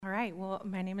right, well,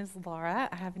 my name is Laura.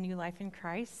 I have a new life in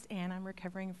Christ, and I'm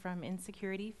recovering from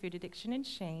insecurity, food addiction, and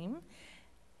shame.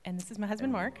 And this is my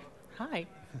husband, Mark. Hi.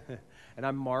 And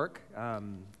I'm Mark. I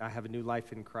have a new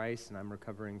life in Christ, and I'm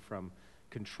recovering from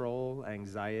control,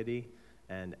 anxiety,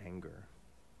 and anger.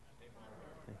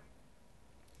 Okay.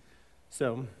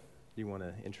 So, you want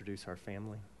to introduce our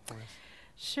family for us?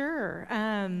 Sure.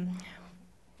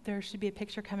 There should be a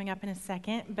picture coming up in a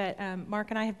second, but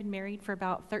Mark and I have been married for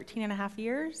about 13 and a half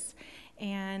years,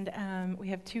 and we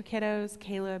have two kiddos.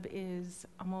 Caleb is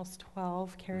almost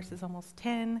 12, Karis is almost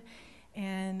 10,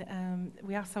 and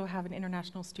we also have an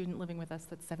international student living with us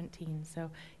that's 17, so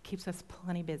keeps us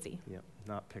plenty busy. Yep,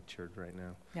 not pictured right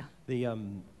now. Yeah.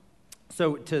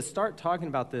 So to start talking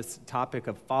about this topic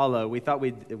of follow, we thought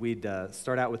we'd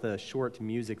start out with a short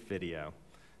music video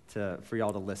for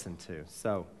y'all to listen to.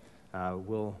 So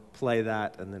we'll play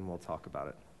that, and then we'll talk about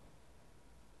it.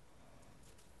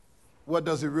 What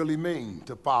does it really mean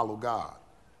to follow God?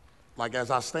 Like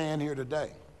as I stand here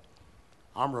today,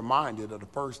 I'm reminded of the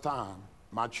first time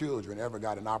my children ever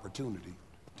got an opportunity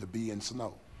to be in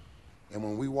snow. And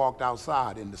when we walked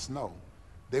outside in the snow,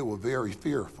 they were very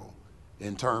fearful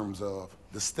in terms of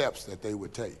the steps that they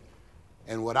would take.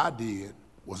 And what I did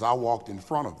was I walked in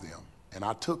front of them, and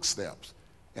I took steps,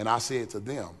 and I said to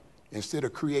them, instead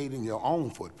of creating your own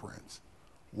footprints,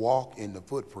 walk in the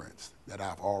footprints that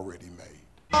I've already made.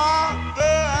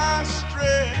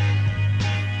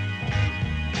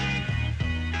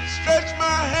 Stretch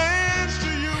my hands to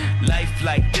you. Life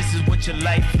like, this is what your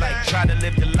life like. Try to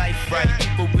live the life right.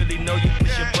 People really know you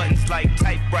push your buttons like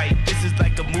type right. This is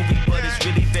like a movie, but it's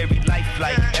really very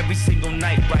lifelike. Every single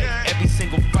night, right? Every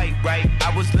single fight, right?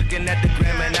 I was looking at the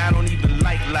gram and I don't even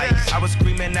like lights. I was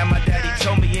screaming at my daddy,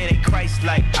 told me it ain't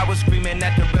Christ-like. I was screaming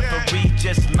at the referee,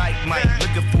 just like Mike.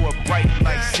 Looking for a bright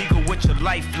light. Seagull, what your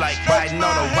life like? Riding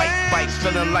on a white bike,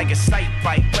 feeling like a sight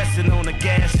bike. Pressing on the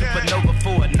gas, supernova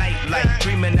for a night light.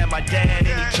 Dreaming at my dad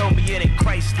and he told me it ain't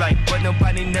Christ-like. But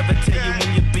nobody never tell you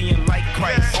when you're being like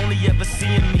Christ. Only ever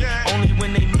seeing me, only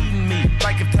when they needing me.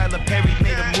 Like if Tyler Perry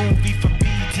made a movie for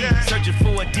BT, searching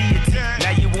for a deity.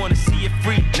 Now you wanna see it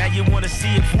free, now you wanna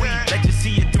see it free. Let you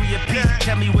see it through your piece.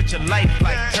 Tell me what your life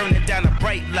like, turn it down a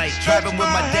bright light. Driving with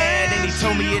my dad and he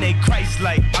told me it ain't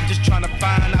Christ-like. I'm just trying to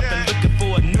find, I've been looking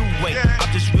for a new way.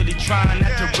 I'm just really trying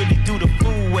not to really do the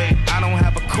fool way. I don't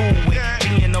have a cool way,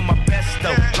 being on my best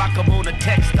though. Block up on a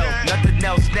text though, nothing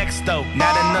else next though.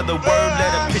 Not another word,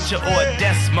 let a picture or a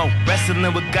decimal. Wrestling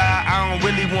with God, I don't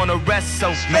really wanna rest so.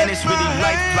 Man, it's really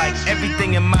lifelike,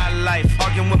 everything in my life.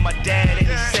 Arguing with my dad and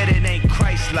he said it ain't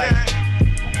Christ-like.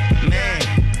 Man.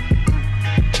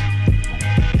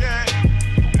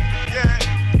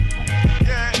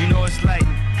 You know it's like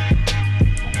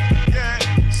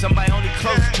somebody only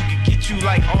close who can get you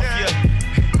like off your.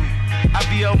 I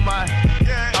be on my.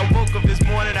 I woke up this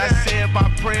morning, I said my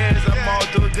prayers, I'm all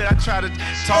doing good. I try to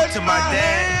talk to my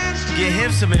dad, give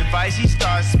him some advice. He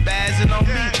starts spazzing on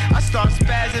me. I start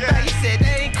spazzing back. He said,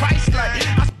 they ain't Christ-like.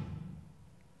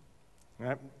 All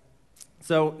right.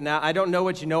 So now I don't know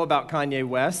what you know about Kanye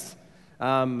West.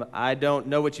 I don't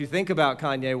know what you think about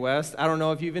Kanye West. I don't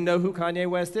know if you even know who Kanye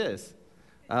West is.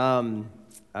 I'm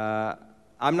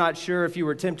not sure if you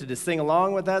were tempted to sing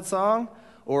along with that song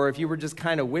or if you were just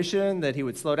kind of wishing that he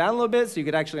would slow down a little bit so you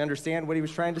could actually understand what he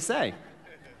was trying to say.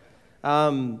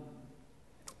 I'm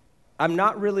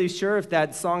not really sure if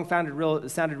that song sounded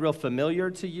real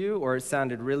familiar to you or it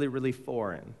sounded really, really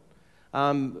foreign.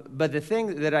 But the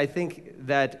thing that I think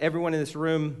that everyone in this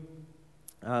room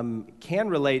can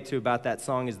relate to about that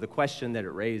song is the question that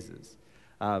it raises.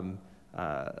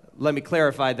 Let me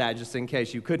clarify that just in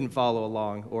case you couldn't follow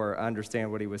along or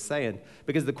understand what he was saying.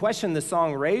 Because the question the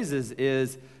song raises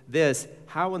is this: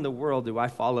 how in the world do I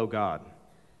follow God?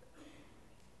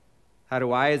 How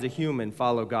do I as a human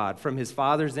follow God? From his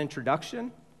father's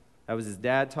introduction, that was his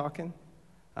dad talking,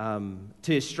 to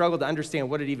his struggle to understand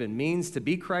what it even means to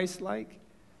be Christ-like,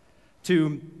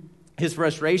 to his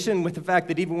frustration with the fact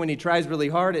that even when he tries really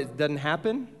hard, it doesn't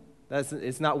happen.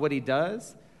 It's not what he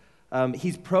does.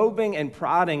 He's probing and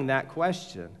prodding that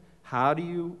question. How do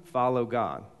you follow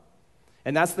God?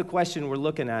 And that's the question we're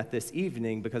looking at this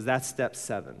evening because that's step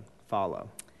 7, follow.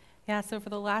 Yeah, so for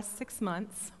the last 6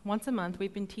 months, once a month,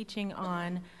 we've been teaching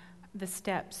on the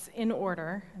steps in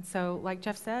order. And so, like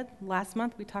Jeff said, last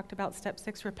month we talked about step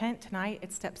 6, repent. Tonight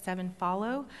it's step 7,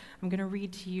 follow. I'm going to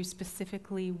read to you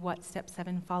specifically what step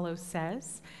 7, follow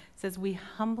says. It says, we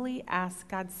humbly ask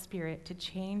God's Spirit to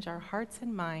change our hearts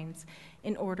and minds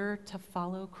in order to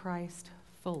follow Christ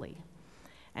fully.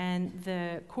 And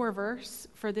the core verse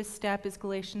for this step is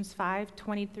Galatians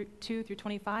 5:22 through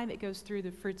 25. It goes through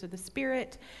the fruits of the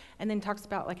Spirit and then talks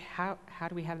about like how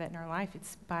do we have that in our life?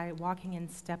 It's by walking in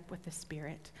step with the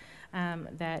Spirit,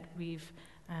 that we've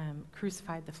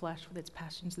crucified the flesh with its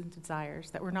passions and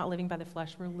desires, that we're not living by the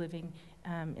flesh, we're living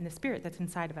in the Spirit that's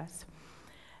inside of us.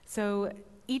 So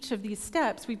each of these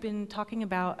steps, we've been talking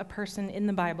about a person in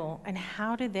the Bible and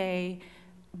how do they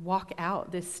walk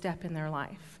out this step in their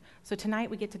life. So tonight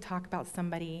we get to talk about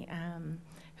somebody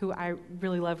who I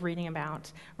really love reading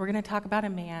about. We're going to talk about a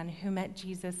man who met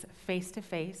Jesus face to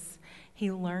face.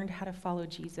 He learned how to follow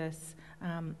Jesus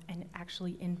and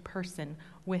actually in person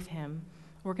with him.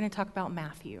 We're going to talk about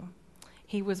Matthew.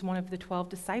 He was one of the 12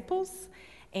 disciples,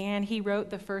 and he wrote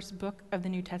the first book of the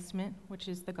New Testament, which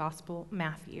is the Gospel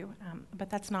Matthew. But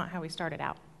that's not how he started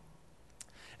out.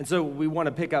 And so we want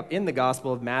to pick up in the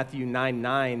Gospel of Matthew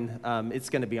 9:9. It's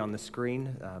going to be on the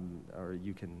screen, or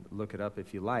you can look it up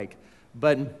if you like.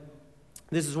 But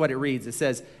this is what it reads. It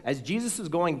says, as Jesus was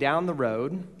going down the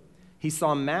road, he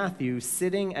saw Matthew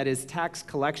sitting at his tax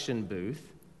collection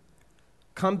booth.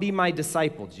 Come be my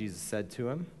disciple, Jesus said to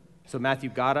him. So Matthew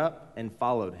got up and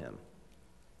followed him.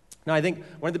 Now, I think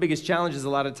one of the biggest challenges a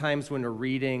lot of times when we're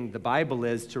reading the Bible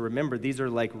is to remember these are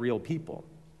like real people.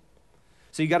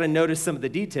 So you got to notice some of the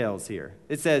details here.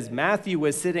 It says Matthew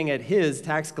was sitting at his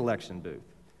tax collection booth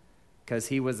because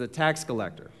he was a tax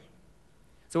collector.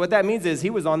 So what that means is he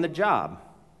was on the job.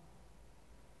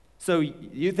 So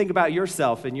you think about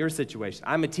yourself and your situation.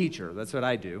 I'm a teacher. That's what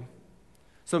I do.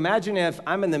 So imagine if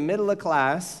I'm in the middle of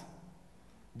class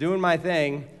doing my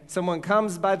thing, someone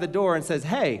comes by the door and says,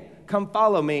 hey, come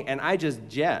follow me, and I just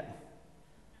jet.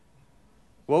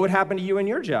 What would happen to you in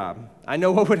your job? I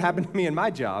know what would happen to me in my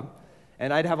job.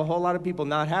 And I'd have a whole lot of people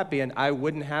not happy, and I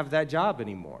wouldn't have that job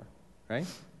anymore, right?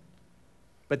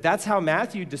 But that's how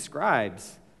Matthew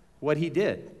describes what he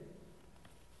did.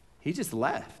 He just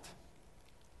left.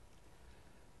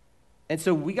 And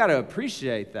so we got to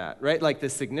appreciate that, right? Like the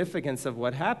significance of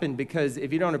what happened, because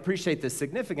if you don't appreciate the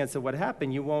significance of what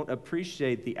happened, you won't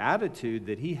appreciate the attitude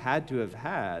that he had to have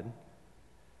had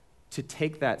to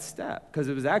take that step, because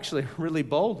it was actually a really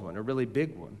bold one, a really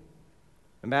big one.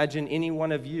 Imagine any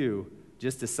one of you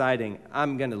just deciding,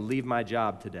 I'm going to leave my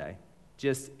job today,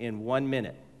 just in 1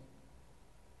 minute.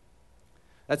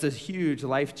 That's a huge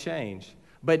life change.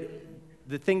 But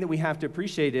the thing that we have to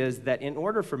appreciate is that in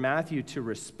order for Matthew to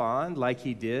respond like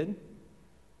he did,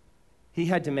 he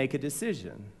had to make a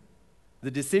decision.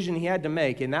 The decision he had to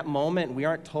make in that moment, we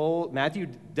aren't told, Matthew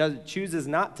chooses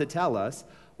not to tell us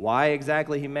why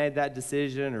exactly he made that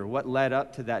decision or what led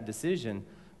up to that decision,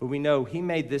 but we know he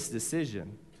made this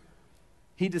decision.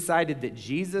 He decided that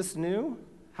Jesus knew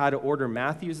how to order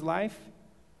Matthew's life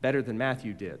better than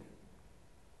Matthew did.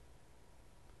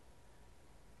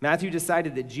 Matthew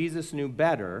decided that Jesus knew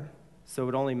better, so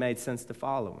it only made sense to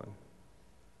follow him.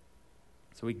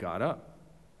 So he got up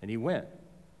and he went.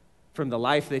 From the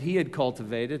life that he had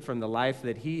cultivated, from the life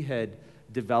that he had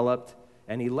developed,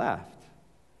 and he left.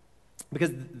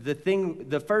 Because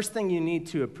the first thing you need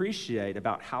to appreciate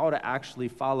about how to actually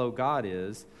follow God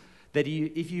is that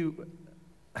if you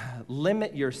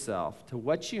limit yourself to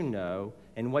what you know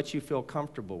and what you feel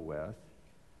comfortable with,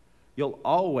 you'll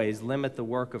always limit the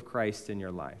work of Christ in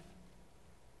your life.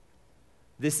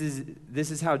 This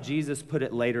is how Jesus put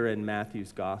it later in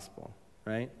Matthew's gospel,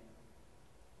 right?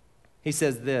 He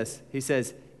says this, he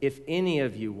says, if any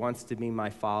of you wants to be my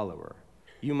follower,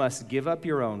 you must give up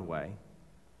your own way,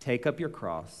 take up your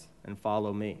cross, and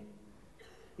follow me.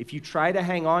 If you try to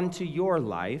hang on to your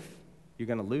life, you're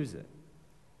going to lose it.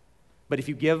 But if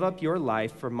you give up your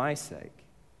life for my sake,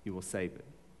 you will save it.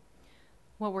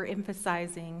 What we're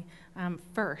emphasizing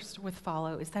first with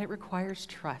follow is that it requires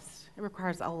trust. It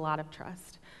requires a lot of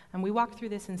trust. And we walk through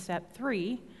this in step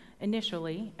 3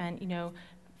 initially, and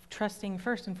trusting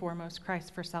first and foremost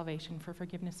Christ for salvation, for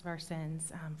forgiveness of our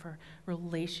sins, for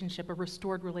relationship, a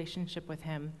restored relationship with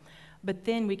him. But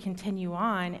then we continue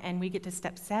on and we get to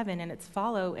step 7, and it's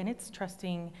follow, and it's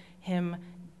trusting him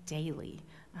daily.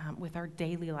 With our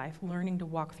daily life, learning to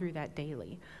walk through that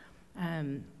daily.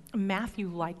 Matthew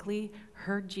likely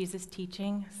heard Jesus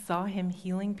teaching, saw him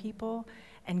healing people,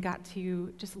 and got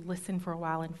to just listen for a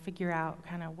while and figure out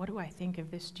kind of what do I think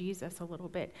of this Jesus a little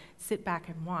bit, sit back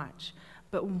and watch.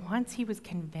 But once he was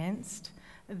convinced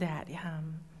that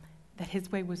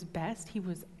his way was best, he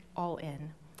was all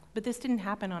in. But this didn't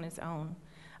happen on his own,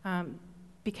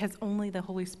 because only the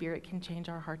Holy Spirit can change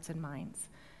our hearts and minds.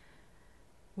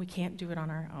 We can't do it on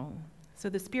our own. So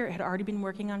the Spirit had already been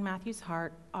working on Matthew's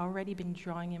heart, already been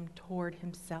drawing him toward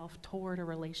himself, toward a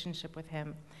relationship with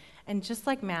him. And just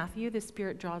like Matthew, the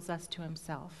Spirit draws us to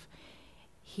himself.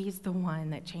 He's the one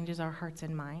that changes our hearts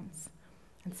and minds.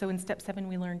 And so in step 7,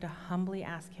 we learn to humbly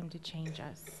ask him to change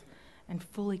us and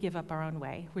fully give up our own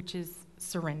way, which is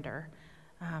surrender,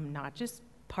 not just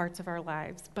parts of our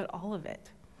lives, but all of it.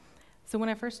 So when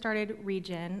I first started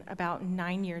Regen about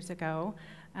 9 years ago,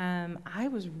 I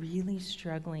was really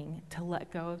struggling to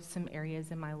let go of some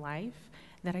areas in my life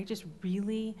that I just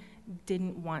really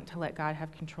didn't want to let God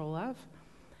have control of.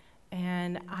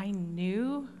 And I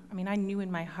knew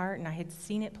in my heart, and I had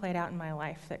seen it played out in my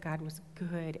life, that God was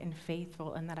good and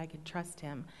faithful and that I could trust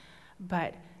him.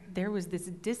 But there was this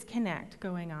disconnect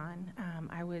going on.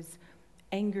 I was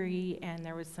angry, and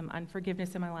there was some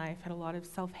unforgiveness in my life, had a lot of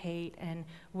self-hate, and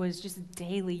was just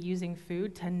daily using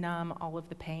food to numb all of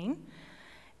the pain.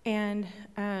 And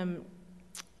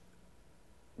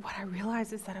what I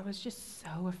realized is that I was just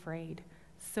so afraid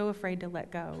to let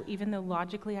go, even though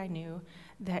logically I knew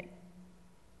that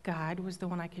God was the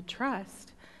one I could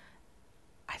trust.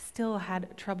 I still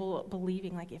had trouble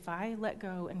believing, like, if I let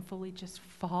go and fully just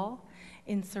fall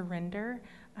in surrender,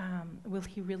 will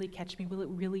he really catch me? Will it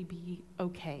really be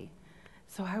okay?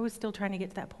 So I was still trying to get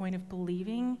to that point of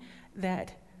believing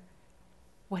that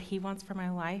what he wants for my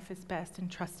life is best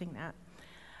and trusting that.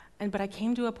 But I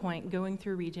came to a point going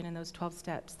through Regen in those 12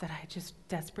 steps that I just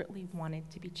desperately wanted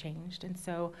to be changed. And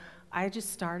so I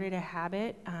just started a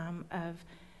habit of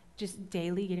just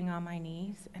daily getting on my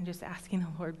knees and just asking the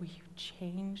Lord, will you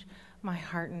change my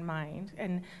heart and mind?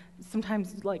 And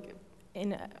sometimes like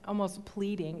in almost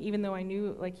pleading, even though I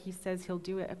knew, like he says he'll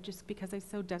do it, just because I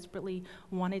so desperately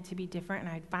wanted to be different,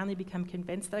 and I'd finally become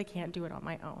convinced that I can't do it on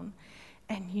my own.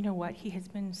 And you know what? He has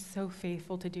been so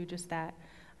faithful to do just that.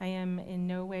 I am in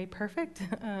no way perfect,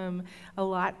 a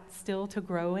lot still to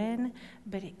grow in,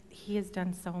 but he has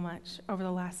done so much over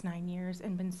the last 9 years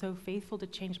and been so faithful to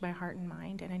change my heart and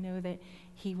mind, and I know that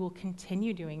he will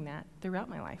continue doing that throughout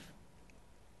my life.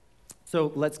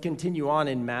 So let's continue on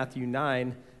in Matthew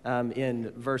 9,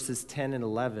 in verses 10 and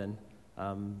 11.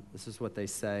 This is what they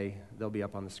say. They'll be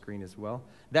up on the screen as well.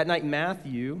 That night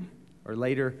later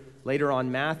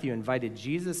on, Matthew invited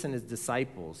Jesus and his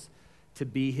disciples to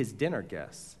be his dinner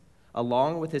guests,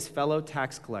 along with his fellow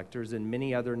tax collectors and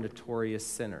many other notorious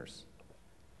sinners.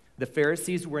 The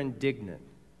Pharisees were indignant.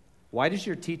 "Why does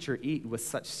your teacher eat with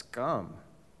such scum?"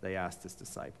 they asked his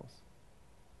disciples.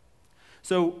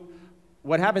 So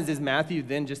what happens is Matthew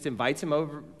then just invites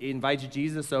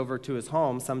Jesus over to his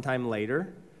home sometime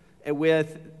later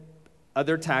with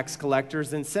other tax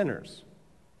collectors and sinners.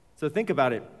 So think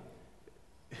about it.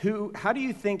 How do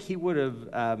you think he would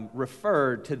have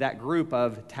referred to that group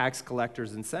of tax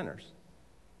collectors and sinners?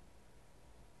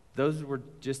 Those were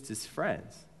just his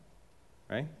friends,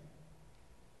 right?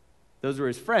 Those were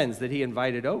his friends that he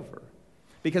invited over.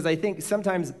 Because I think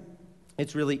sometimes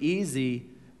it's really easy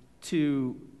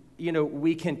to,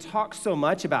 we can talk so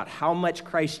much about how much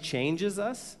Christ changes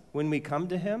us when we come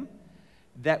to him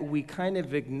that we kind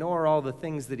of ignore all the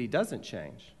things that he doesn't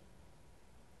change.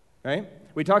 Right?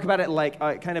 We talk about it like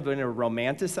kind of in a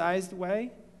romanticized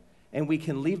way, and we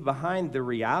can leave behind the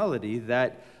reality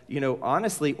that,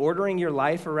 honestly, ordering your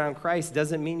life around Christ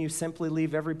doesn't mean you simply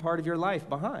leave every part of your life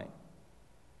behind.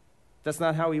 That's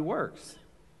not how he works.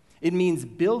 It means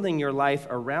building your life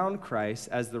around Christ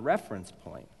as the reference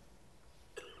point.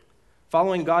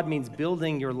 Following God means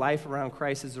building your life around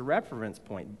Christ as a reference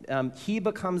point. He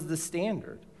becomes the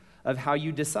standard of how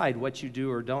you decide what you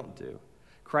do or don't do.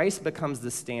 Christ becomes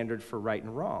the standard for right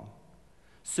and wrong.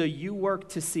 So you work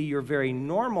to see your very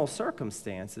normal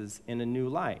circumstances in a new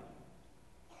light.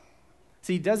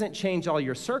 See, he doesn't change all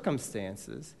your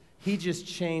circumstances. He just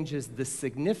changes the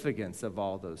significance of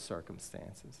all those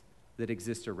circumstances that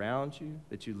exist around you,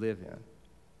 that you live in,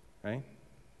 right?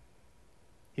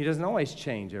 He doesn't always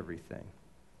change everything.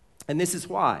 And this is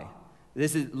why.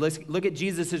 Let's look at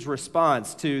Jesus'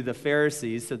 response to the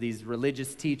Pharisees, so these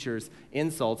religious teachers'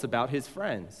 insults about his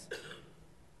friends.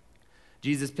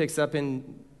 Jesus picks up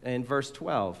in verse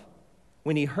 12.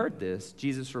 When he heard this,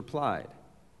 Jesus replied,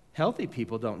 "Healthy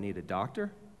people don't need a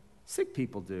doctor, sick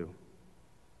people do."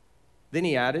 Then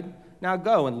he added, "Now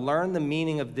go and learn the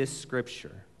meaning of this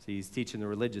scripture." See, he's teaching the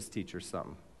religious teachers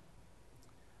something.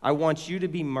 "I want you to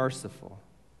be merciful.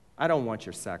 I don't want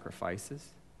your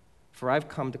sacrifices. For I've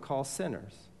come to call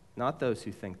sinners, not those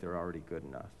who think they're already good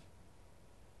enough."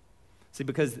 See,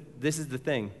 because this is the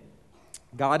thing.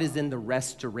 God is in the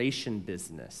restoration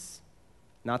business,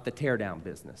 not the tear-down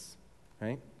business,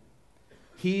 right?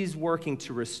 He's working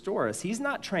to restore us. He's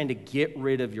not trying to get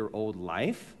rid of your old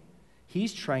life.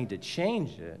 He's trying to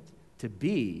change it to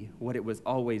be what it was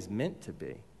always meant to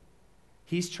be.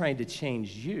 He's trying to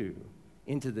change you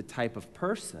into the type of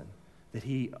person that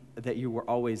you were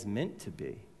always meant to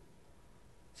be.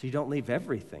 So you don't leave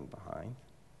everything behind,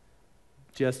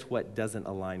 just what doesn't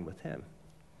align with him.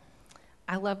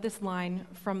 I love this line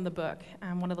from the book.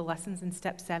 One of the lessons in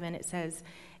Step 7, it says,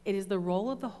 "It is the role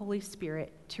of the Holy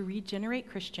Spirit to regenerate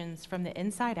Christians from the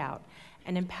inside out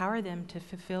and empower them to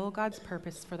fulfill God's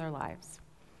purpose for their lives."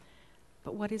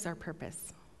 But what is our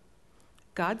purpose?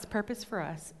 God's purpose for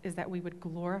us is that we would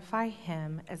glorify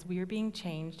him as we are being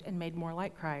changed and made more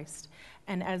like Christ,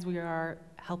 and as we are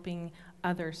helping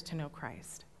others to know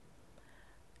Christ.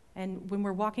 And when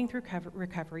we're walking through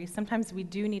recovery, sometimes we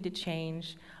do need to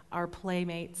change our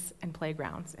playmates and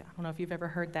playgrounds. I don't know if you've ever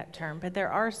heard that term, but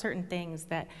there are certain things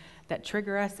that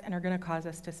trigger us and are going to cause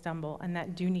us to stumble, and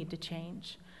that do need to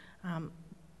change.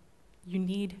 You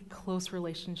need close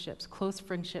relationships, close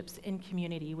friendships in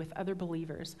community with other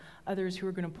believers, others who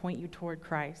are going to point you toward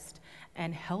Christ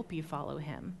and help you follow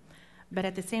him. But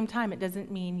at the same time, it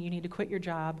doesn't mean you need to quit your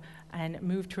job and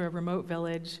move to a remote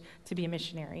village to be a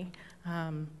missionary,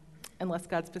 unless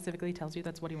God specifically tells you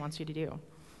that's what he wants you to do.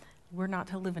 We're not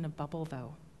to live in a bubble,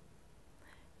 though.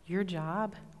 Your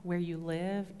job, where you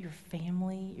live, your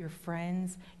family, your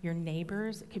friends, your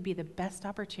neighbors, could be the best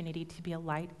opportunity to be a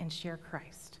light and share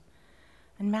Christ.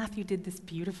 And Matthew did this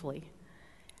beautifully.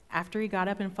 After he got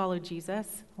up and followed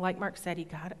Jesus, like Mark said,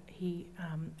 he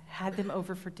had them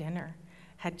over for dinner,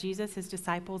 had Jesus, his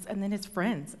disciples, and then his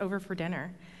friends over for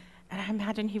dinner. And I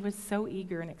imagine he was so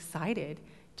eager and excited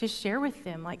to share with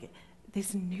them, like,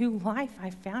 this new life I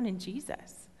found in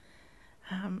Jesus.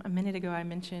 A minute ago, I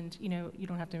mentioned, you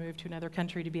don't have to move to another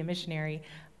country to be a missionary.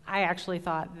 I actually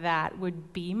thought that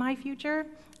would be my future.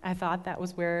 I thought that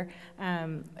was where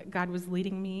God was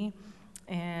leading me,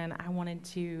 and I wanted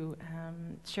to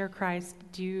share Christ,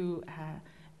 do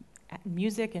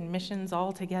music and missions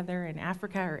all together in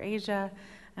Africa or Asia.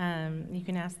 You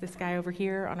can ask this guy over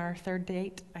here on our third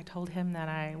date. I told him that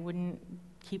I wouldn't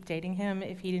keep dating him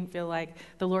if he didn't feel like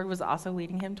the Lord was also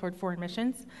leading him toward foreign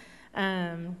missions.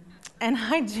 And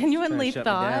I genuinely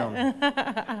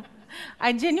thought,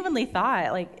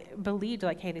 believed,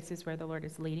 like, hey, this is where the Lord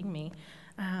is leading me.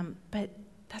 But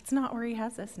that's not where he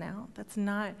has us now. That's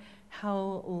not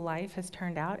how life has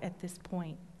turned out at this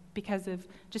point. Because of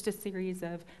just a series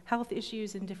of health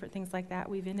issues and different things like that,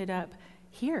 we've ended up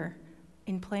here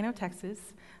in Plano,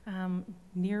 Texas,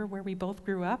 near where we both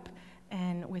grew up,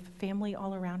 and with family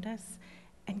all around us,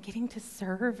 and getting to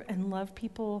serve and love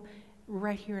people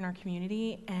right here in our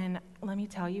community. And let me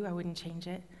tell you, I wouldn't change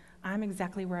it. I'm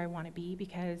exactly where I want to be,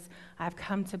 because I've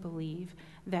come to believe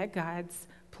that God's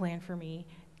plan for me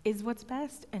is what's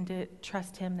best, and to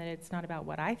trust him that it's not about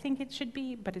what I think it should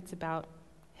be, but it's about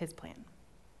his plan.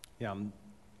 Yeah.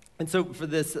 And so for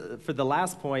the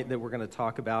last point that we're going to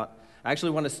talk about, I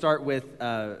actually want to start with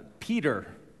Peter,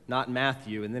 not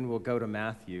Matthew, and then we'll go to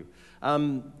Matthew.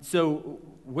 So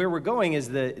where we're going is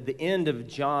the end of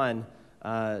John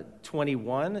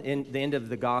 21, in the end of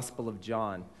the Gospel of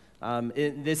John.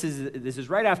 This is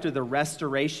right after the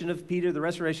restoration of Peter. The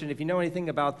restoration, if you know anything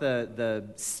about the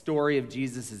story of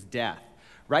Jesus' death,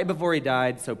 right before he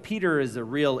died. So Peter is a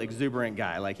real exuberant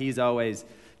guy. Like, he's always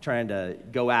trying to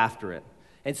go after it.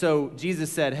 And so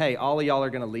Jesus said, hey, all of y'all are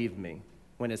going to leave me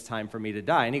when it's time for me to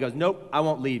die. And he goes, nope, I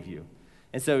won't leave you.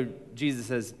 And so Jesus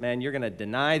says, man, you're going to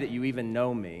deny that you even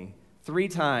know me 3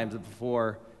 times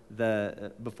before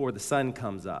the sun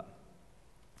comes up.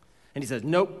 And he says,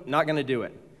 nope, not going to do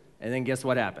it. And then guess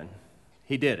what happened?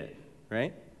 He did it,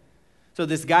 right? So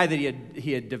this guy that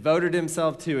he had devoted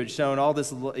himself to, had shown all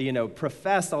this,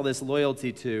 professed all this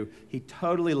loyalty to, he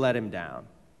totally let him down.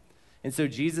 And so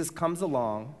Jesus comes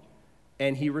along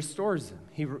and he restores him.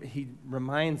 He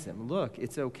reminds him, look,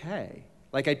 it's okay.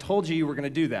 Like, I told you were going to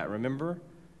do that, remember?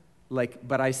 Like,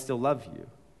 but I still love you.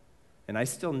 And I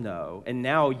still know. And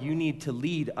now you need to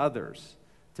lead others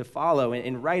to follow.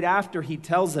 And right after he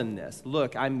tells him this,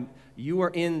 look, you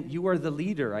are the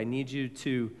leader. I need you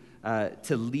to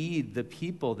lead the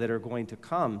people that are going to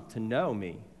come to know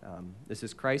me. This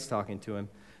is Christ talking to him.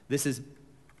 This is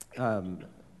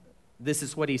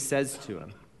what he says to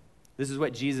him. This is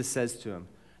what Jesus says to him.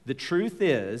 The truth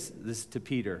is, this is to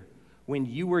Peter, when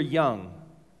you were young,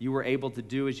 you were able to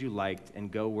do as you liked and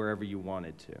go wherever you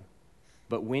wanted to.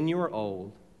 But when you are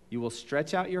old, you will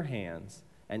stretch out your hands,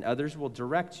 and others will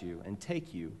direct you and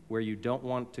take you where you don't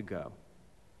want to go.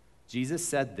 Jesus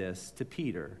said this to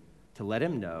Peter to let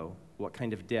him know what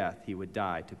kind of death he would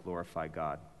die to glorify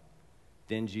God.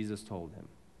 Then Jesus told him,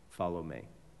 follow me.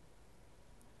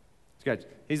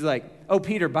 He's like, oh,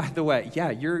 Peter, by the way,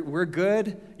 yeah, we're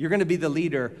good. You're going to be the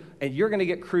leader, and you're going to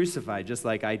get crucified just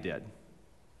like I did.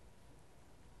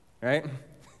 Right?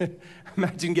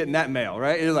 Imagine getting that mail,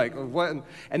 right? You're like, what?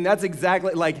 And that's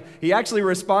exactly, like, he actually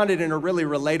responded in a really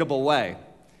relatable way.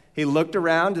 He looked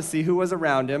around to see who was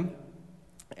around him,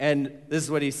 and this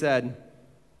is what he said.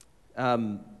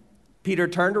 Peter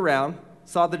turned around,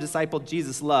 saw the disciple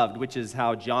Jesus loved, which is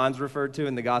how John's referred to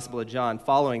in the Gospel of John,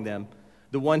 following them,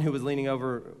 the one who was leaning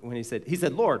over when he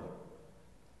said, Lord,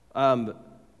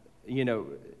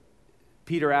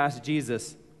 Peter asked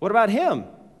Jesus, what about him,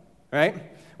 right?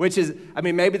 Which is, I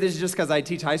mean, maybe this is just because I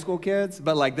teach high school kids,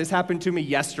 but like this happened to me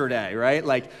yesterday, right?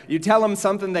 Like you tell them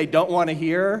something they don't want to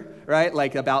hear, right?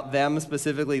 Like about them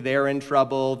specifically, they're in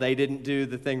trouble, they didn't do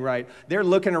the thing right. They're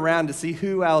looking around to see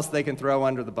who else they can throw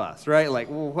under the bus, right?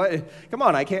 Like, well, what? Come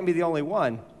on, I can't be the only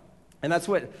one. And that's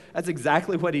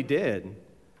exactly what he did.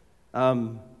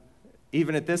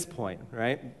 Even at this point,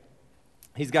 right?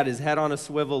 He's got his head on a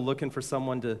swivel looking for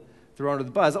someone to throw under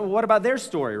the bus. Oh, what about their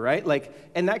story, right? Like,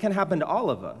 and that can happen to all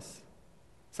of us.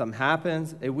 Something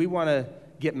happens, and we want to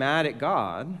get mad at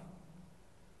God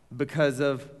because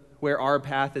of where our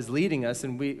path is leading us,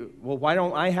 and why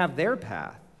don't I have their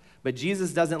path? But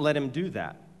Jesus doesn't let him do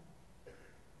that,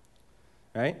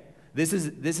 right? This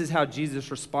is how Jesus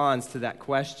responds to that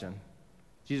question.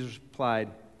 Jesus replied,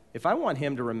 if I want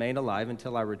him to remain alive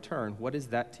until I return, what is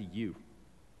that to you?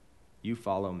 You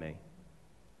follow me.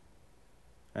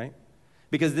 Right?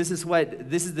 Because this is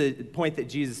the point that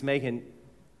Jesus is making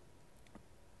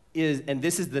and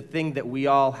this is the thing that we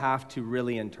all have to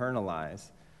really internalize,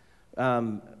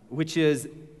 which is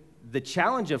the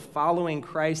challenge of following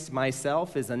Christ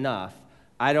myself is enough.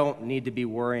 I don't need to be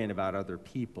worrying about other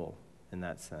people in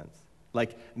that sense.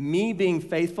 Like me being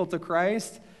faithful to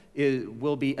Christ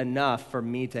will be enough for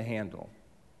me to handle.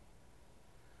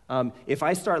 If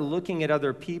I start looking at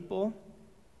other people,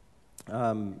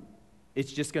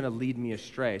 it's just going to lead me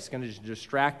astray. It's going to just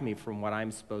distract me from what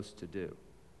I'm supposed to do.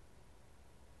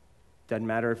 Doesn't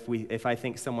matter if I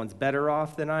think someone's better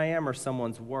off than I am or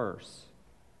someone's worse,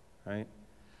 right?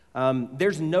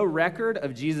 There's no record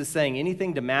of Jesus saying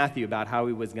anything to Matthew about how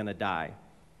he was going to die.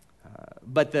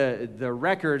 But the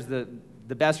records, the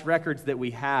best records that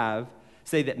we have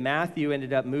say that Matthew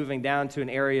ended up moving down to an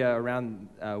area around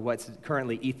what's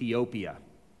currently Ethiopia,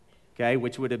 okay,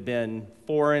 which would have been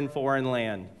foreign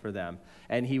land for them.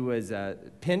 And he was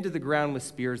pinned to the ground with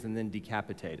spears and then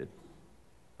decapitated,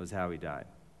 was how he died,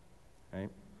 right?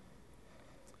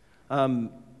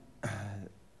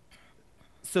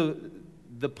 So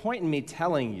the point in me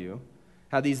telling you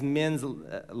how these men's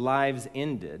lives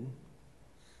ended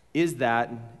is that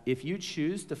if you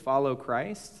choose to follow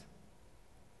Christ,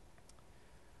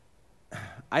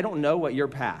 I don't know what your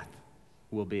path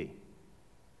will be,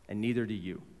 and neither do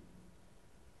you.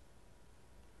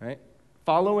 Right?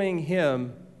 Following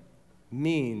him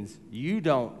means you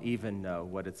don't even know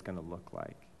what it's going to look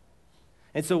like.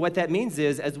 And so what that means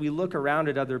is, as we look around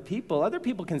at other people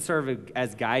can serve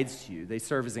as guides to you. They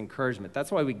serve as encouragement.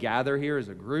 That's why we gather here as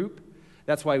a group.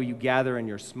 That's why you gather in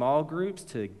your small groups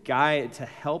to guide, to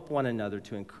help one another,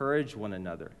 to encourage one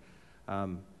another.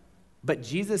 But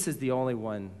Jesus is the only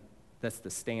one that's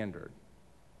the standard.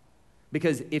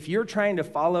 Because if you're trying to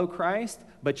follow Christ,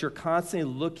 but you're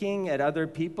constantly looking at other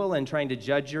people and trying to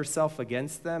judge yourself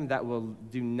against them, that will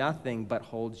do nothing but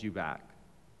hold you back.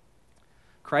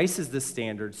 Christ is the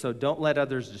standard, so don't let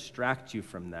others distract you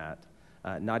from that,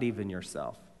 not even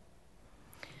yourself.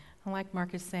 Like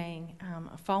Mark is saying,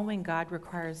 following God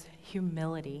requires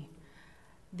humility,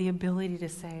 the ability to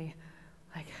say,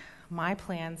 like, my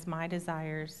plans, my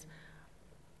desires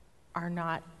are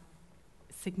not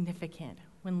significant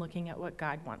when looking at what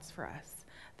God wants for us,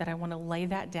 that I want to lay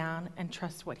that down and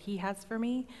trust what he has for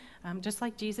me, just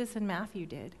like Jesus and Matthew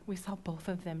did. We saw both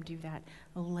of them do that,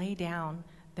 lay down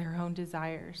their own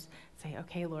desires, say,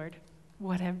 okay, Lord,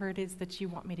 whatever it is that you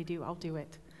want me to do, I'll do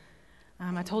it.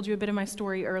 I told you a bit of my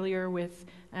story earlier with,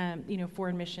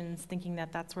 foreign missions, thinking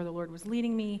that that's where the Lord was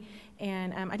leading me.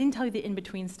 And I didn't tell you the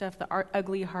in-between stuff, the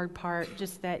ugly, hard part,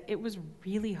 just that it was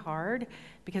really hard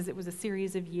because it was a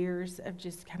series of years of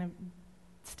just kind of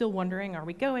still wondering, are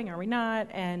we going, are we not?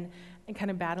 And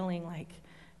kind of battling like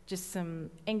just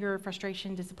some anger,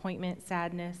 frustration, disappointment,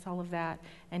 sadness, all of that,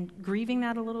 and grieving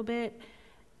that a little bit.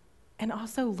 And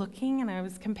also looking, and I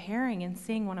was comparing and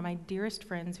seeing one of my dearest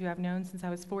friends who I've known since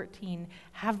I was 14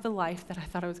 have the life that I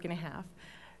thought I was going to have,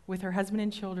 with her husband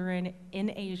and children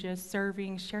in Asia,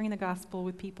 serving, sharing the gospel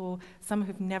with people, some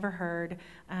who've never heard,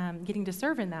 getting to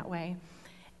serve in that way.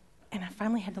 And I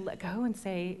finally had to let go and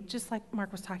say, just like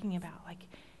Mark was talking about, like,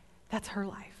 that's her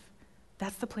life.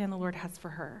 That's the plan the Lord has for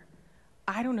her.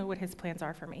 I don't know what his plans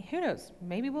are for me. Who knows?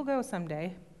 Maybe we'll go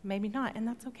someday, maybe not, and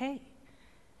that's okay.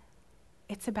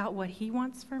 It's about what he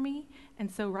wants for me.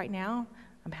 And so right now,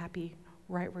 I'm happy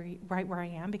right where I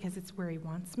am because it's where he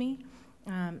wants me.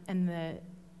 And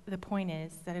the point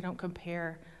is that I don't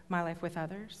compare my life with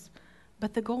others.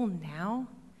 But the goal now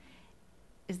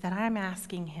is that I'm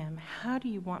asking him, how do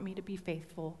you want me to be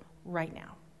faithful right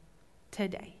now,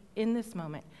 today, in this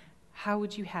moment? How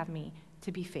would you have me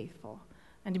to be faithful?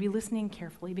 And to be listening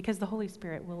carefully, because the Holy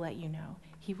Spirit will let you know.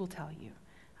 He will tell you.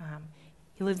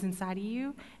 He lives inside of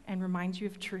you and reminds you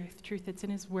of truth that's in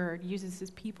his word, uses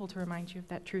his people to remind you of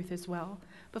that truth as well.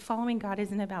 But following God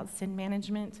isn't about sin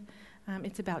management.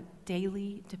 It's about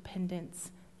daily dependence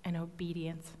and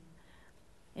obedience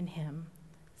in him.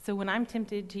 So when I'm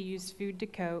tempted to use food to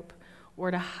cope, or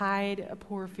to hide a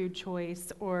poor food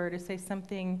choice, or to say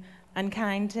something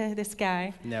unkind to this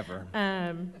guy. Never.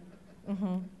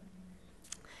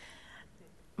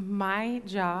 My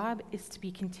job is to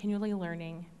be continually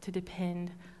learning to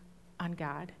depend on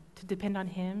God, to depend on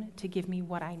him to give me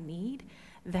what I need,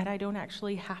 that I don't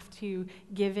actually have to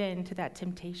give in to that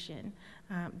temptation,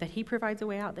 that he provides a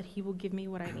way out, that he will give me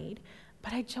what I need.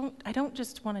 But I don't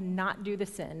just want to not do the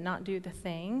sin, not do the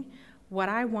thing. What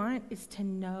I want is to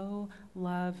know,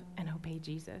 love, and obey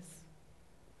Jesus,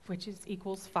 which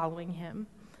equals following him.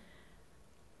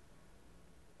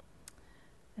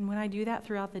 And when I do that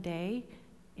throughout the day,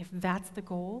 if that's the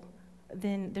goal,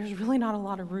 then there's really not a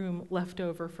lot of room left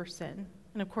over for sin.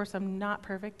 And of course, I'm not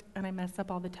perfect, and I mess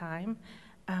up all the time.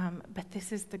 But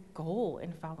this is the goal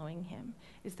in following him,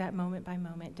 is that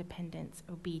moment-by-moment dependence,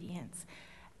 obedience,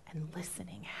 and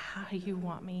listening. How do you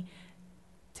want me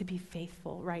to be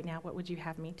faithful right now? What would you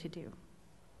have me to do?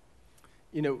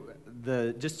 You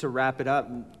know, just to wrap it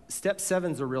up, step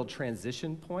 7's a real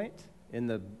transition point in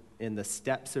the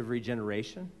steps of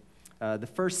regeneration. The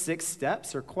first 6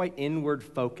 steps are quite inward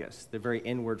focused. They're very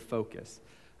inward focused.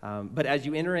 But as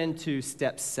you enter into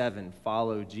step 7,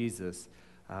 follow Jesus,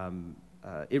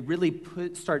 it really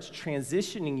starts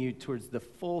transitioning you towards the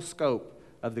full scope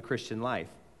of the Christian life.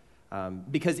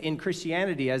 Because in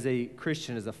Christianity, as a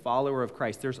Christian, as a follower of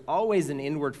Christ, there's always an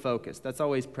inward focus. That's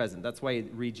always present. That's why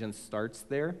Regen starts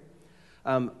there.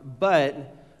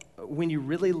 But when you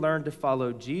really learn to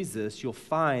follow Jesus, you'll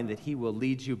find that he will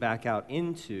lead you back out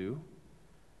into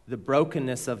the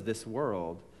brokenness of this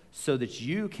world so that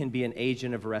you can be an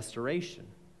agent of restoration,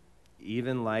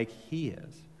 even like he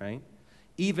is, right?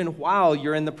 Even while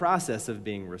you're in the process of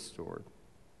being restored.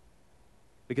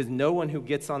 Because no one who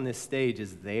gets on this stage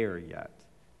is there yet.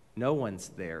 No one's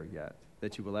there yet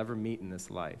that you will ever meet in this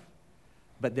life.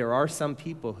 But there are some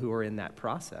people who are in that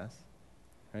process,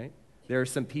 right? There are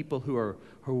some people who are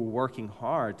working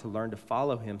hard to learn to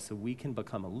follow him so we can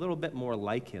become a little bit more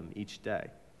like him each day.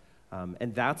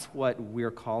 And that's what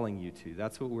we're calling you to.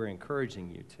 That's what we're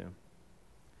encouraging you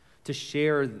to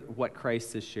share what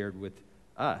Christ has shared with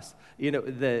us. One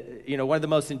of the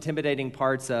most intimidating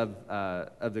parts of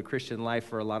the Christian life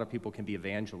for a lot of people can be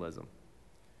evangelism.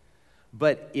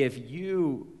 But if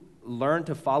you learn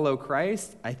to follow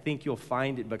Christ, I think you'll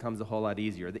find it becomes a whole lot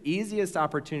easier. The easiest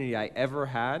opportunity I ever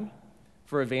had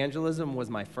for evangelism was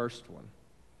my first one.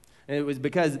 And it was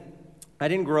because I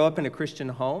didn't grow up in a Christian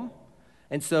home.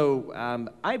 And so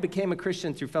I became a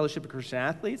Christian through Fellowship of Christian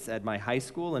Athletes at my high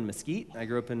school in Mesquite. I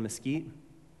grew up in Mesquite.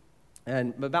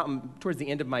 And about towards the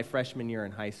end of my freshman year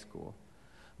in high school.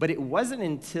 But it wasn't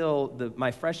until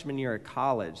my freshman year at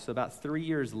college, so about 3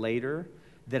 years later,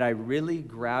 that I really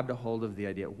grabbed a hold of the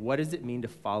idea, what does it mean to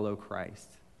follow Christ?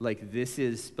 Like, this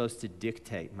is supposed to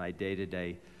dictate my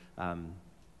day-to-day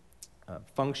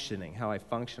functioning, how I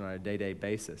function on a day-to-day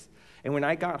basis. And when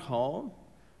I got home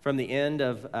from the end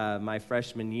of my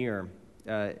freshman year,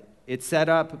 it set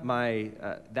up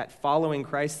that following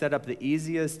Christ set up the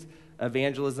easiest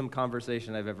evangelism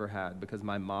conversation I've ever had, because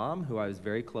my mom, who I was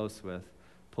very close with,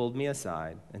 pulled me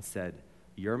aside and said,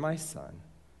 "You're my son,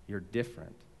 you're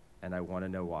different, and I want to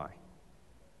know why."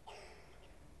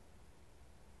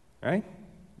 Right?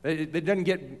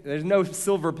 There's no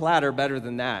silver platter better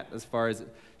than that as far as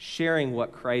sharing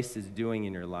what Christ is doing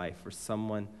in your life for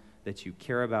someone that you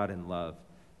care about and love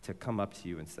to come up to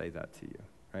you and say that to you,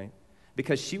 right?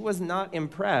 Because she was not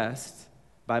impressed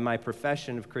by my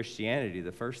profession of Christianity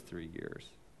the first 3 years.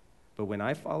 But when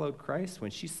I followed Christ,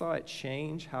 when she saw it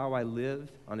change how I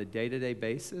lived on a day-to-day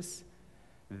basis,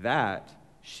 that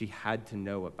she had to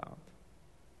know about,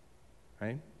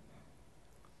 right?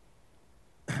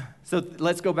 So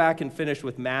let's go back and finish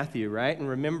with Matthew, right? And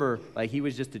remember, like, he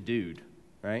was just a dude,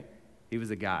 right? He was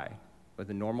a guy with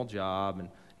a normal job, and,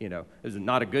 it was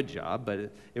not a good job,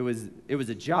 but it was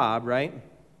a job, right?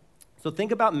 So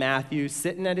think about Matthew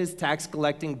sitting at his tax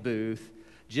collecting booth,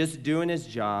 just doing his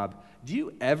job, Do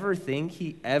you ever think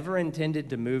he ever intended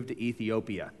to move to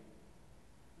Ethiopia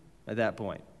at that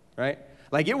point, right?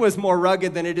 Like, it was more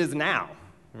rugged than it is now,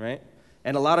 right?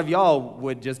 And a lot of y'all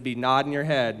would just be nodding your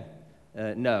head,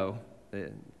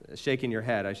 shaking your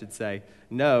head, I should say,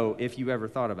 no, if you ever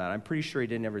thought about it. I'm pretty sure he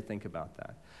didn't ever think about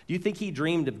that. Do you think he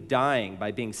dreamed of dying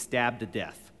by being stabbed to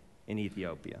death in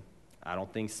Ethiopia? I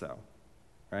don't think so,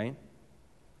 right?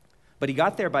 But he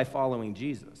got there by following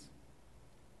Jesus.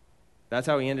 That's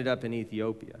how he ended up in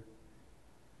Ethiopia.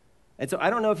 And so I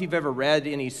don't know if you've ever read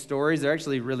any stories. They're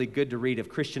actually really good to read of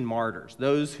Christian martyrs,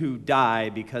 those who die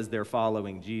because they're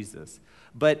following Jesus.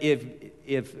 But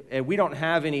if we don't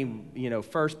have any,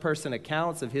 first-person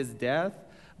accounts of his death,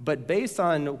 but based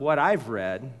on what I've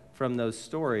read from those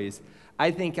stories,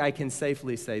 I think I can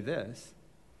safely say this,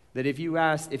 that if you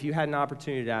had an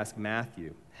opportunity to ask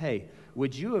Matthew, hey,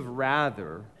 would you have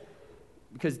rather,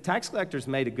 because tax collectors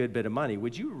made a good bit of money,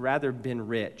 would you rather have been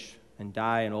rich and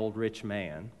die an old rich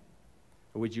man,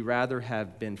 or would you rather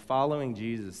have been following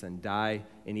Jesus and die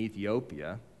in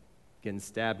Ethiopia, getting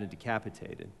stabbed and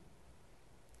decapitated?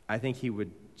 I think he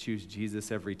would choose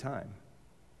Jesus every time.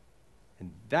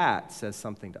 And that says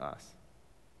something to us,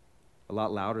 a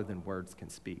lot louder than words can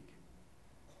speak.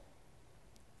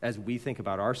 As we think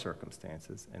about our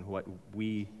circumstances and what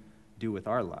we do with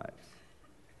our lives,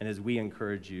 and as we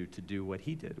encourage you to do what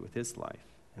he did with his life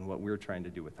and what we're trying to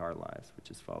do with our lives, which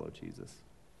is follow Jesus.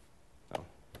 So,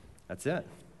 that's it.